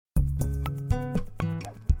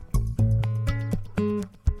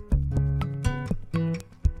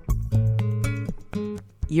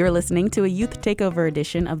You're listening to a Youth Takeover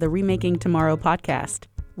edition of the Remaking Tomorrow podcast,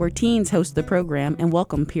 where teens host the program and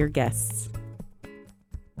welcome peer guests.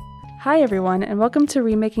 Hi, everyone, and welcome to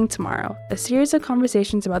Remaking Tomorrow, a series of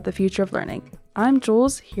conversations about the future of learning. I'm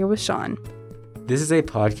Jules, here with Sean. This is a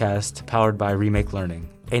podcast powered by Remake Learning,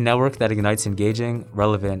 a network that ignites engaging,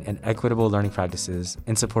 relevant, and equitable learning practices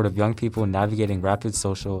in support of young people navigating rapid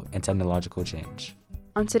social and technological change.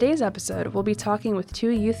 On today's episode, we'll be talking with two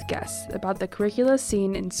youth guests about the curricula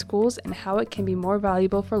seen in schools and how it can be more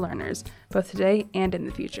valuable for learners, both today and in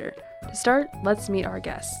the future. To start, let's meet our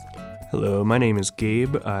guests. Hello, my name is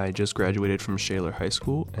Gabe. I just graduated from Shaler High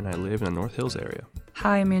School, and I live in the North Hills area.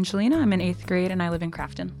 Hi, I'm Angelina. I'm in 8th grade, and I live in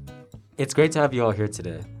Crafton. It's great to have you all here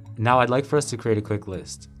today. Now I'd like for us to create a quick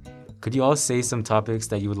list. Could you all say some topics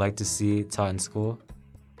that you would like to see taught in school?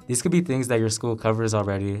 These could be things that your school covers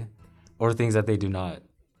already, or things that they do not.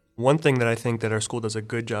 One thing that I think that our school does a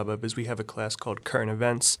good job of is we have a class called Current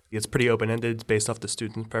Events. It's pretty open-ended. It's based off the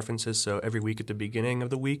students' preferences. So every week at the beginning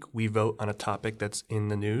of the week, we vote on a topic that's in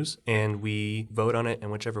the news, and we vote on it,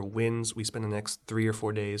 and whichever wins, we spend the next 3 or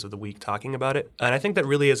 4 days of the week talking about it. And I think that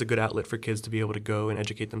really is a good outlet for kids to be able to go and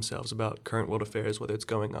educate themselves about current world affairs, whether it's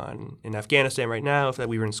going on in Afghanistan right now, if that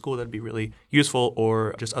we were in school, that'd be really useful,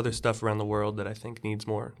 or just other stuff around the world that I think needs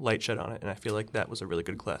more light shed on it. And I feel like that was a really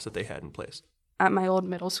good class that they had in place. At my old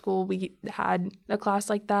middle school, we had a class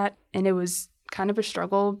like that, and it was kind of a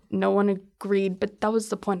struggle. No one agreed, but that was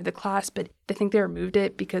the point of the class. But I think they removed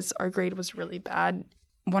it because our grade was really bad.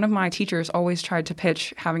 One of my teachers always tried to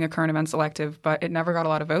pitch having a current events elective, but it never got a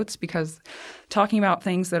lot of votes because talking about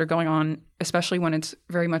things that are going on, especially when it's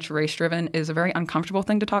very much race-driven, is a very uncomfortable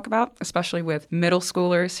thing to talk about, especially with middle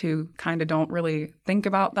schoolers who kind of don't really think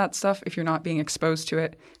about that stuff if you're not being exposed to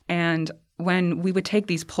it. And when we would take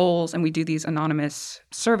these polls and we do these anonymous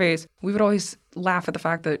surveys, we would always laugh at the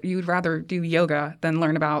fact that you would rather do yoga than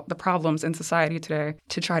learn about the problems in society today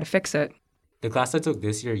to try to fix it. The class I took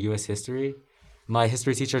this year, U.S. History, my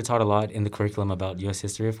history teacher taught a lot in the curriculum about U.S.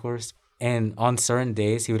 history, of course. And on certain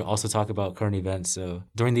days, he would also talk about current events. So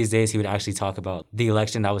during these days, he would actually talk about the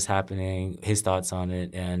election that was happening, his thoughts on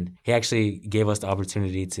it. And he actually gave us the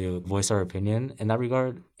opportunity to voice our opinion in that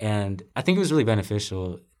regard. And I think it was really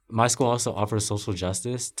beneficial. My school also offers social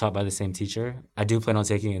justice, taught by the same teacher. I do plan on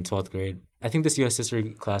taking it in 12th grade. I think this U.S. history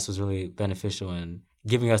class was really beneficial in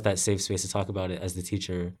giving us that safe space to talk about it as the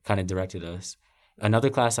teacher kind of directed us. Another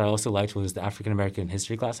class I also liked was the African American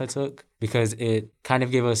history class I took because it kind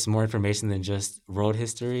of gave us more information than just world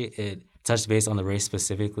history. It touched base on the race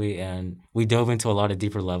specifically, and we dove into a lot of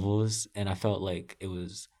deeper levels, and I felt like it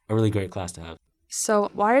was a really great class to have.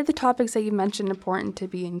 So why are the topics that you mentioned important to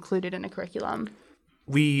be included in a curriculum?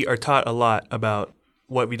 We are taught a lot about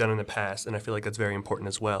what we've done in the past, and I feel like that's very important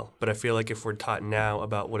as well. But I feel like if we're taught now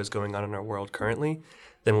about what is going on in our world currently,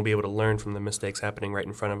 then we'll be able to learn from the mistakes happening right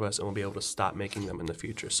in front of us, and we'll be able to stop making them in the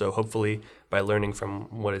future. So hopefully by learning from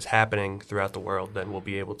what is happening throughout the world, then we'll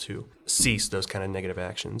be able to cease those kind of negative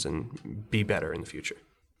actions and be better in the future.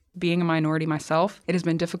 Being a minority myself, it has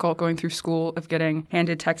been difficult going through school of getting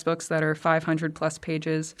handed textbooks that are 500 plus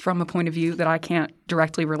pages from a point of view that I can't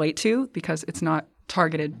directly relate to because it's not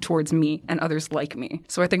targeted towards me and others like me.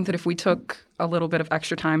 So I think that if we took a little bit of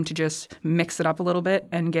extra time to just mix it up a little bit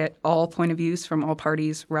and get all point of views from all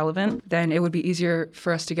parties relevant, then it would be easier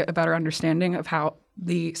for us to get a better understanding of how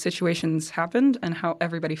the situations happened and how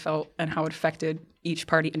everybody felt and how it affected each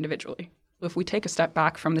party individually. If we take a step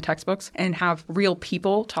back from the textbooks and have real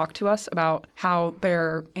people talk to us about how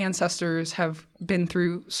their ancestors have been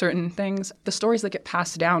through certain things, the stories that get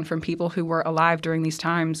passed down from people who were alive during these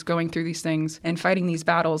times, going through these things and fighting these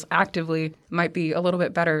battles actively might be a little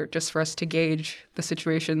bit better just for us to gauge the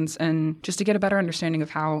situations and just to get a better understanding of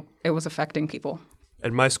how it was affecting people.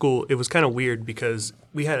 At my school, it was kind of weird because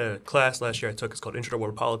we had a class last year I took. It's called Intro to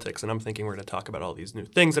World Politics, and I'm thinking we're going to talk about all these new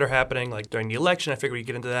things that are happening. Like during the election, I figured we'd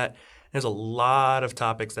get into that. There's a lot of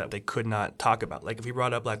topics that they could not talk about. Like if we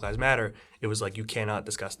brought up Black Lives Matter, it was like you cannot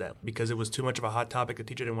discuss that because it was too much of a hot topic. The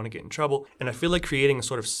teacher didn't want to get in trouble. And I feel like creating a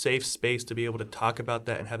sort of safe space to be able to talk about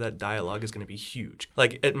that and have that dialogue is going to be huge.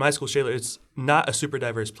 Like at my school, Shaler, it's not a super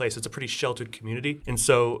diverse place. It's a pretty sheltered community. And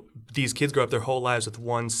so these kids grow up their whole lives with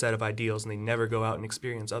one set of ideals and they never go out and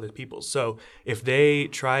experience other people's. So if they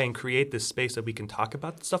try and create this space that we can talk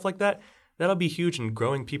about stuff like that, that'll be huge in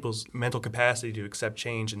growing people's mental capacity to accept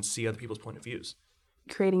change and see other people's point of views.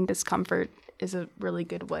 Creating discomfort is a really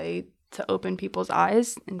good way to open people's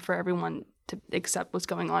eyes and for everyone to accept what's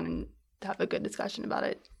going on and to have a good discussion about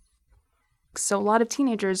it. So a lot of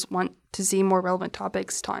teenagers want to see more relevant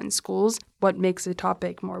topics taught in schools. What makes a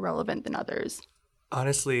topic more relevant than others?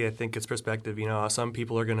 Honestly, I think it's perspective. Some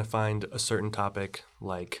people are going to find a certain topic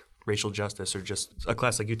like racial justice or just a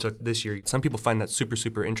class like you took this year. Some people find that super,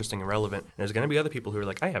 super interesting and relevant. And there's going to be other people who are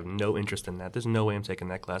like, I have no interest in that. There's no way I'm taking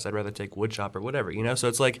that class. I'd rather take woodshop or whatever, So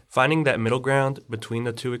it's like finding that middle ground between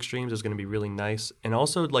the two extremes is going to be really nice. And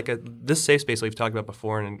also like this safe space we've talked about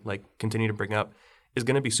before and like continue to bring up is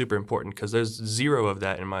going to be super important because there's zero of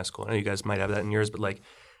that in my school. I know you guys might have that in yours, but like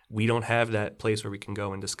we don't have that place where we can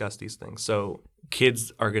go and discuss these things. So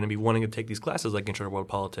kids are going to be wanting to take these classes like Intro to World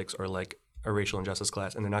Politics or like a racial injustice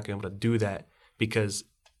class, and they're not going to be able to do that because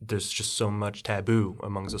there's just so much taboo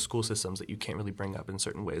amongst the school systems that you can't really bring up in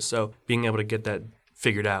certain ways. So being able to get that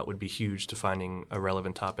figured out would be huge to finding a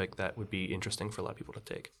relevant topic that would be interesting for a lot of people to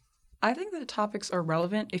take. I think that topics are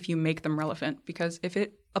relevant if you make them relevant, because if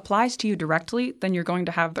it applies to you directly, then you're going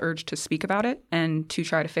to have the urge to speak about it and to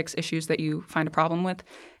try to fix issues that you find a problem with.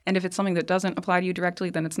 And if it's something that doesn't apply to you directly,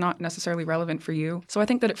 then it's not necessarily relevant for you. So I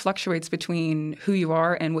think that it fluctuates between who you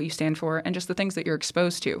are and what you stand for and just the things that you're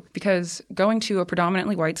exposed to. Because going to a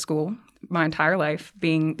predominantly white school my entire life,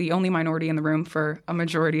 being the only minority in the room for a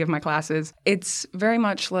majority of my classes, it's very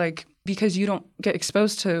much like, because you don't get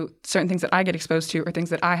exposed to certain things that I get exposed to or things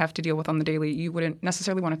that I have to deal with on the daily, you wouldn't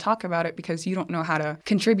necessarily want to talk about it because you don't know how to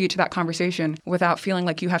contribute to that conversation without feeling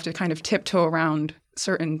like you have to kind of tiptoe around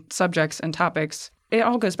certain subjects and topics. It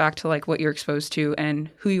all goes back to like what you're exposed to and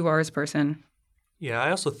who you are as a person. Yeah, I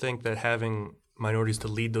also think that having minorities to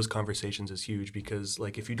lead those conversations is huge because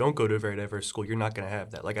like if you don't go to a very diverse school, you're not going to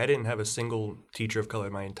have that. Like I didn't have a single teacher of color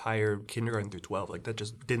my entire kindergarten through 12. Like that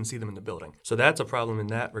just didn't see them in the building. So that's a problem in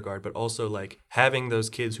that regard. But also like having those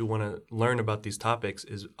kids who want to learn about these topics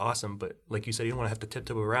is awesome. But like you said, you don't want to have to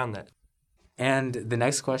tiptoe around that. And the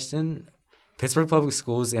next question, Pittsburgh Public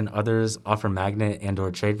Schools and others offer magnet and or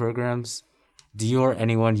trade programs. Do you or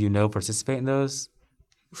anyone you know participate in those?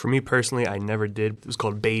 For me personally, I never did. It was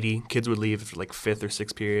called Beatty. Kids would leave for like 5th or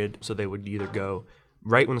 6th period, so they would either go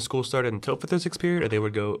right when the school started until 5th or 6th period, or they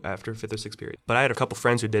would go after 5th or 6th period. But I had a couple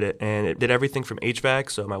friends who did it, and it did everything from HVAC.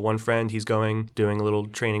 So my one friend, he's doing a little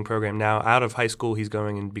training program now. Out of high school, he's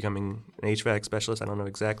going and becoming an HVAC specialist. I don't know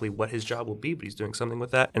exactly what his job will be, but he's doing something with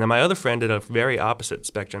that. And then my other friend did a very opposite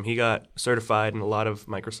spectrum. He got certified in a lot of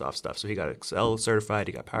Microsoft stuff. So he got Excel certified,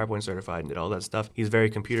 he got PowerPoint certified, and did all that stuff. He's very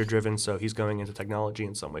computer driven, so he's going into technology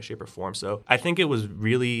in some way, shape, or form. So I think it was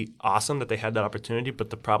really awesome that they had that opportunity, but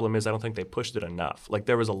the problem is I don't think they pushed it enough. Like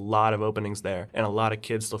there was a lot of openings there, and a lot of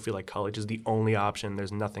kids still feel like college is the only option.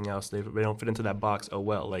 There's nothing else. They don't fit into that box. Oh,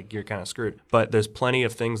 well, like you're kind of screwed. But there's plenty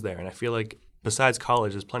of things there, and I feel like besides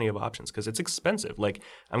college, there's plenty of options because it's expensive. Like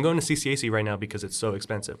I'm going to CCAC right now because it's so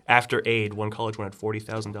expensive. After aid, one college wanted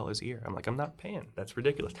 $40,000 a year. I'm like, I'm not paying. That's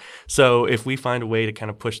ridiculous. So if we find a way to kind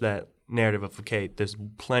of push that narrative of, okay, there's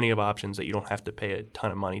plenty of options that you don't have to pay a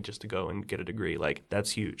ton of money just to go and get a degree, like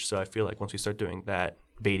that's huge. So I feel like once we start doing that,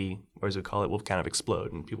 Beatty, or as we call it, will kind of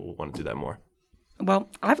explode and people will want to do that more.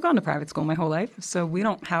 Well, I've gone to private school my whole life, so we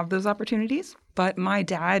don't have those opportunities. But my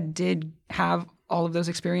dad did have all of those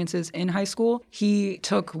experiences in high school. He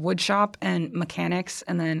took woodshop and mechanics,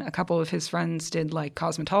 and then a couple of his friends did like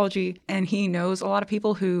cosmetology. And he knows a lot of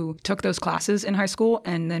people who took those classes in high school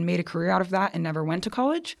and then made a career out of that and never went to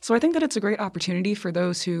college. So I think that it's a great opportunity for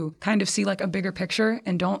those who kind of see like a bigger picture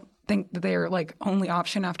and don't think that their like only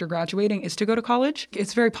option after graduating is to go to college.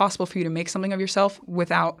 It's very possible for you to make something of yourself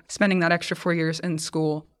without spending that extra 4 years in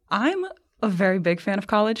school. I'm a very big fan of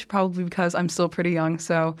college, probably because I'm still pretty young.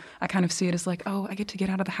 So I kind of see it as like, oh, I get to get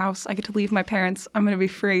out of the house. I get to leave my parents. I'm going to be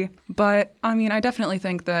free. But I mean, I definitely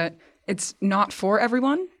think that it's not for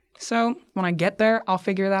everyone. So when I get there, I'll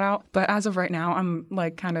figure that out. But as of right now, I'm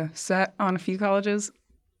like kind of set on a few colleges.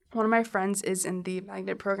 One of my friends is in the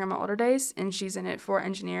magnet program at Older Days, and she's in it for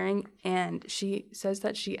engineering, and she says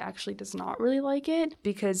that she actually does not really like it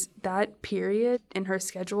because that period in her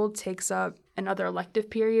schedule takes up another elective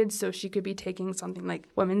period, so she could be taking something like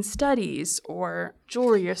women's studies or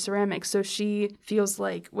jewelry or ceramics. So she feels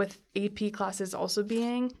like with AP classes also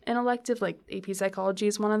being an elective, like AP psychology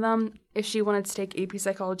is one of them, if she wanted to take AP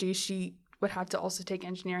psychology, she would have to also take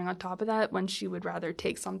engineering on top of that when she would rather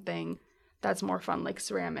take something that's more fun, like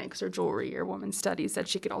ceramics or jewelry or women's studies that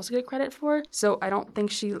she could also get credit for. So I don't think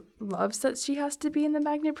she loves that she has to be in the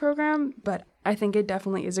magnet program, but I think it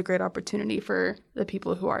definitely is a great opportunity for the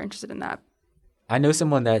people who are interested in that. I know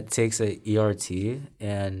someone that takes a ERT,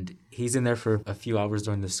 and he's in there for a few hours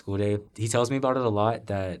during the school day. He tells me about it a lot,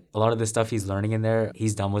 that a lot of the stuff he's learning in there,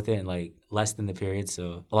 he's done with it in like less than the period.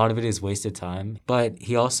 So a lot of it is wasted time. But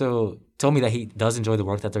he also told me that he does enjoy the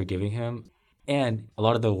work that they're giving him. And a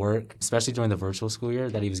lot of the work, especially during the virtual school year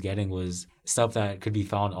that he was getting, was stuff that could be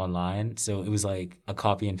found online. So it was like a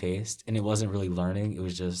copy and paste, and it wasn't really learning. It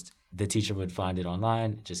was just the teacher would find it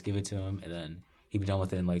online, just give it to him, and then he'd be done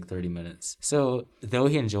with it in like 30 minutes. So though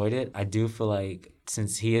he enjoyed it, I do feel like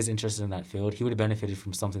since he is interested in that field, he would have benefited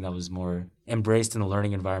from something that was more embraced in the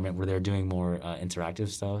learning environment where they're doing more interactive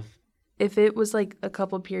stuff. If it was like a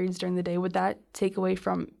couple periods during the day, would that take away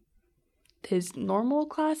from his normal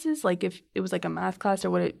classes? Like if it was like a math class, or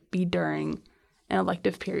would it be during an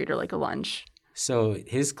elective period or like a lunch? So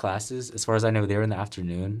his classes, as far as I know, they were in the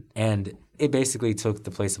afternoon, and it basically took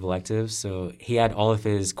the place of electives. So he had all of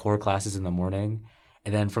his core classes in the morning,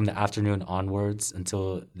 and then from the afternoon onwards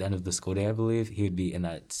until the end of the school day, I believe, he would be in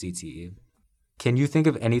that CTE. Can you think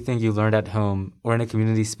of anything you learned at home or in a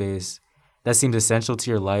community space that seemed essential to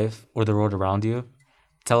your life or the world around you?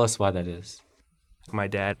 Tell us why that is. My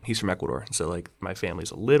dad, he's from Ecuador, so like my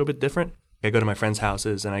family's a little bit different. I go to my friends'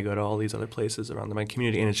 houses and I go to all these other places around my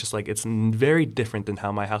community, and it's just like it's very different than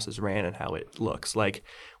how my house is ran and how it looks. Like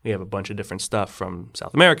we have a bunch of different stuff from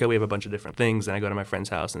South America. We have a bunch of different things, and I go to my friend's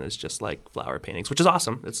house and it's just like flower paintings, which is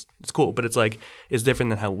awesome. It's cool, but it's like it's different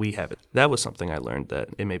than how we have it. That was something I learned, that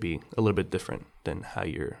it may be a little bit different than how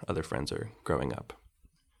your other friends are growing up.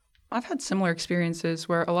 I've had similar experiences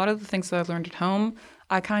where a lot of the things that I've learned at home,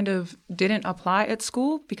 I kind of didn't apply at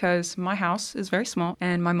school because my house is very small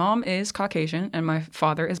and my mom is Caucasian and my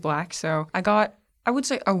father is Black. So I got, I would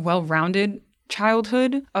say, a well-rounded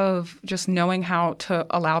childhood of just knowing how to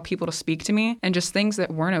allow people to speak to me and just things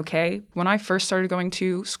that weren't okay. When I first started going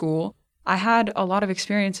to school, I had a lot of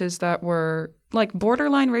experiences that were like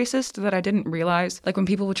borderline racist that I didn't realize. Like when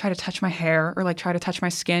people would try to touch my hair or like try to touch my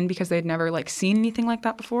skin because they'd never like seen anything like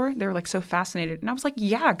that before. They were like so fascinated. And I was like,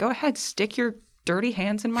 yeah, go ahead, stick your dirty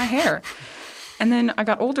hands in my hair. And then I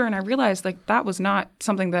got older and I realized like that was not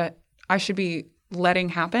something that I should be letting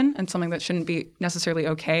happen and something that shouldn't be necessarily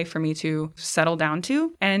okay for me to settle down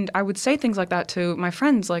to. And I would say things like that to my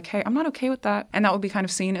friends, like, hey, I'm not okay with that. And that would be kind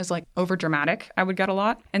of seen as like over dramatic. I would get a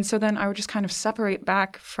lot. And so then I would just kind of separate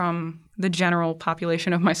back from the general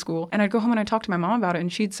population of my school. And I'd go home and I'd talk to my mom about it.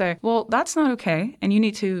 And she'd say, well, that's not okay. And you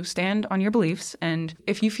need to stand on your beliefs. And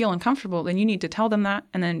if you feel uncomfortable, then you need to tell them that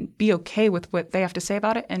and then be okay with what they have to say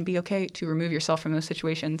about it and be okay to remove yourself from those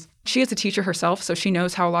situations. She is a teacher herself, so she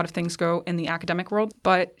knows how a lot of things go in the academic world,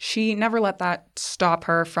 but she never let that stop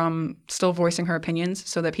her from still voicing her opinions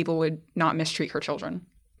so that people would not mistreat her children.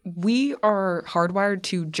 We are hardwired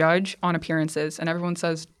to judge on appearances, and everyone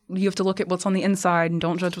says, you have to look at what's on the inside and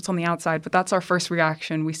don't judge what's on the outside. But that's our first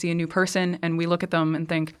reaction. We see a new person and we look at them and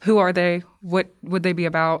think, who are they? What would they be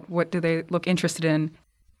about? What do they look interested in?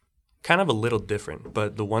 Kind of a little different,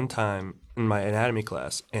 but the one time in my anatomy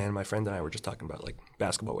class, and my friend and I were just talking about like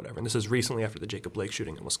basketball, whatever. And this is recently after the Jacob Blake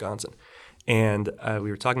shooting in Wisconsin. And we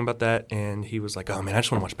were talking about that, and he was like, oh man, I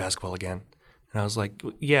just want to watch basketball again. And I was like,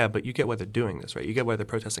 yeah, but you get why they're doing this, right? You get why they're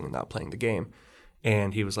protesting and not playing the game.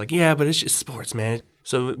 And he was like, yeah, but it's just sports, man.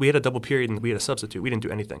 So we had a double period and we had a substitute. We didn't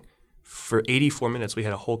do anything. For 84 minutes, we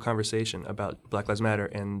had a whole conversation about Black Lives Matter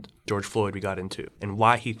and George Floyd we got into and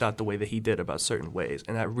why he thought the way that he did about certain ways.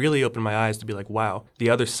 And that really opened my eyes to be like, wow, the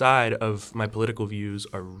other side of my political views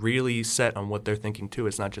are really set on what they're thinking too.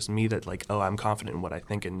 It's not just me that like, oh, I'm confident in what I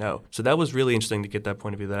think and know. So that was really interesting to get that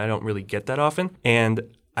point of view that I don't really get that often. And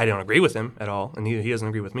I don't agree with him at all, and he doesn't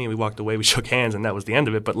agree with me. We walked away, we shook hands, and that was the end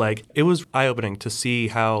of it. But like, it was eye-opening to see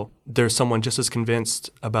how there's someone just as convinced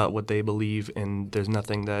about what they believe, and there's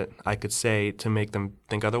nothing that I could say to make them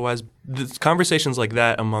think otherwise. The conversations like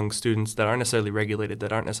that among students that aren't necessarily regulated,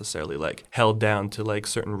 that aren't necessarily like held down to like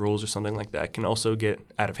certain rules or something like that, can also get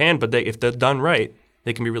out of hand. But if they're done right,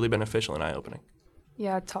 they can be really beneficial and eye-opening.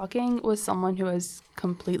 Yeah, talking with someone who has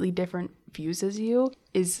completely different views as you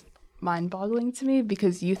is mind-boggling to me,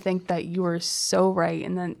 because you think that you are so right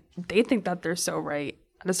and then they think that they're so right.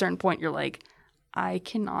 At a certain point, you're like, I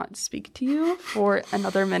cannot speak to you for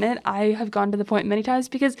another minute. I have gone to the point many times,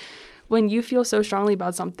 because when you feel so strongly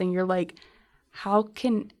about something, you're like, how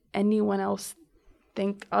can anyone else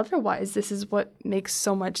think otherwise? This is what makes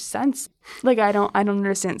so much sense. Like, I don't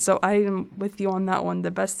understand. So I am with you on that one. The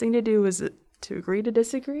best thing to do is to agree to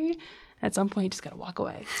disagree. At some point, you just got to walk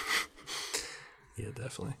away. Yeah,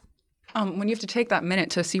 definitely. When you have to take that minute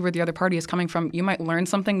to see where the other party is coming from, you might learn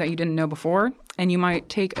something that you didn't know before, and you might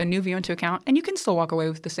take a new view into account, and you can still walk away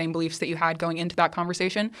with the same beliefs that you had going into that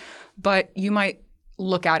conversation, but you might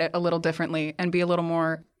look at it a little differently and be a little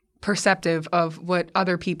more perceptive of what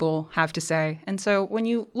other people have to say. And so when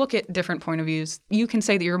you look at different point of views, you can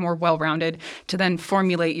say that you're more well-rounded to then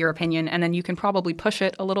formulate your opinion, and then you can probably push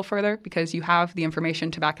it a little further because you have the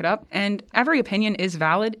information to back it up. And every opinion is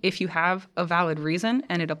valid if you have a valid reason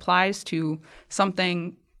and it applies to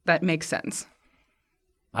something that makes sense.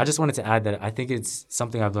 I just wanted to add that I think it's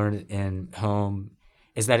something I've learned in home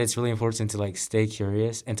is that it's really important to like stay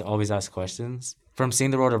curious and to always ask questions. From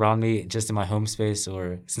seeing the world around me just in my home space,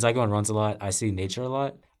 or since I go on runs a lot, I see nature a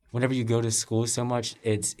lot. Whenever you go to school so much,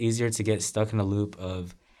 it's easier to get stuck in a loop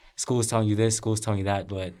of school is telling you this, school is telling you that,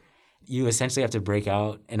 but you essentially have to break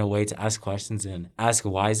out in a way to ask questions and ask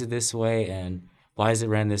why is it this way and why is it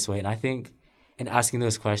ran this way. And I think in asking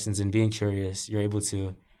those questions and being curious, you're able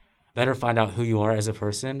to better find out who you are as a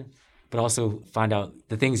person, but also find out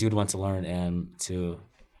the things you would want to learn and to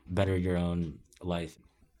better your own life.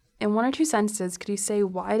 In 1 or 2 sentences, could you say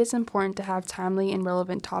why it is important to have timely and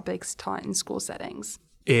relevant topics taught in school settings?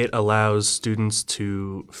 It allows students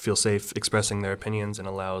to feel safe expressing their opinions and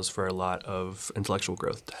allows for a lot of intellectual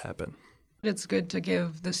growth to happen. It's good to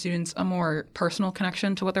give the students a more personal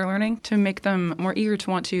connection to what they're learning, to make them more eager to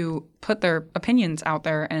want to put their opinions out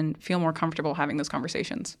there and feel more comfortable having those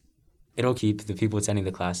conversations. It'll keep the people attending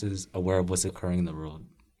the classes aware of what's occurring in the world.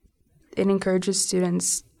 It encourages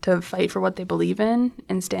students to fight for what they believe in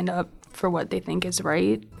and stand up for what they think is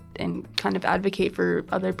right and kind of advocate for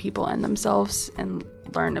other people and themselves and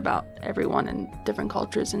learn about everyone and different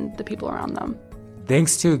cultures and the people around them.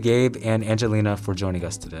 Thanks to Gabe and Angelina for joining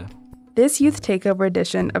us today. This Youth Takeover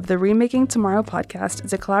edition of the Remaking Tomorrow podcast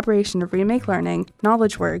is a collaboration of Remake Learning,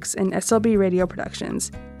 KnowledgeWorks, and SLB Radio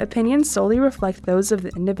Productions. Opinions solely reflect those of the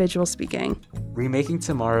individual speaking. Remaking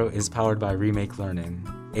Tomorrow is powered by Remake Learning,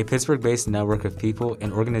 a Pittsburgh-based network of people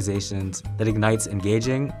and organizations that ignites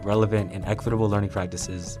engaging, relevant, and equitable learning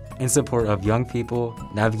practices in support of young people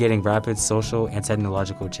navigating rapid social and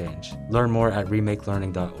technological change. Learn more at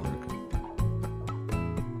remakelearning.org.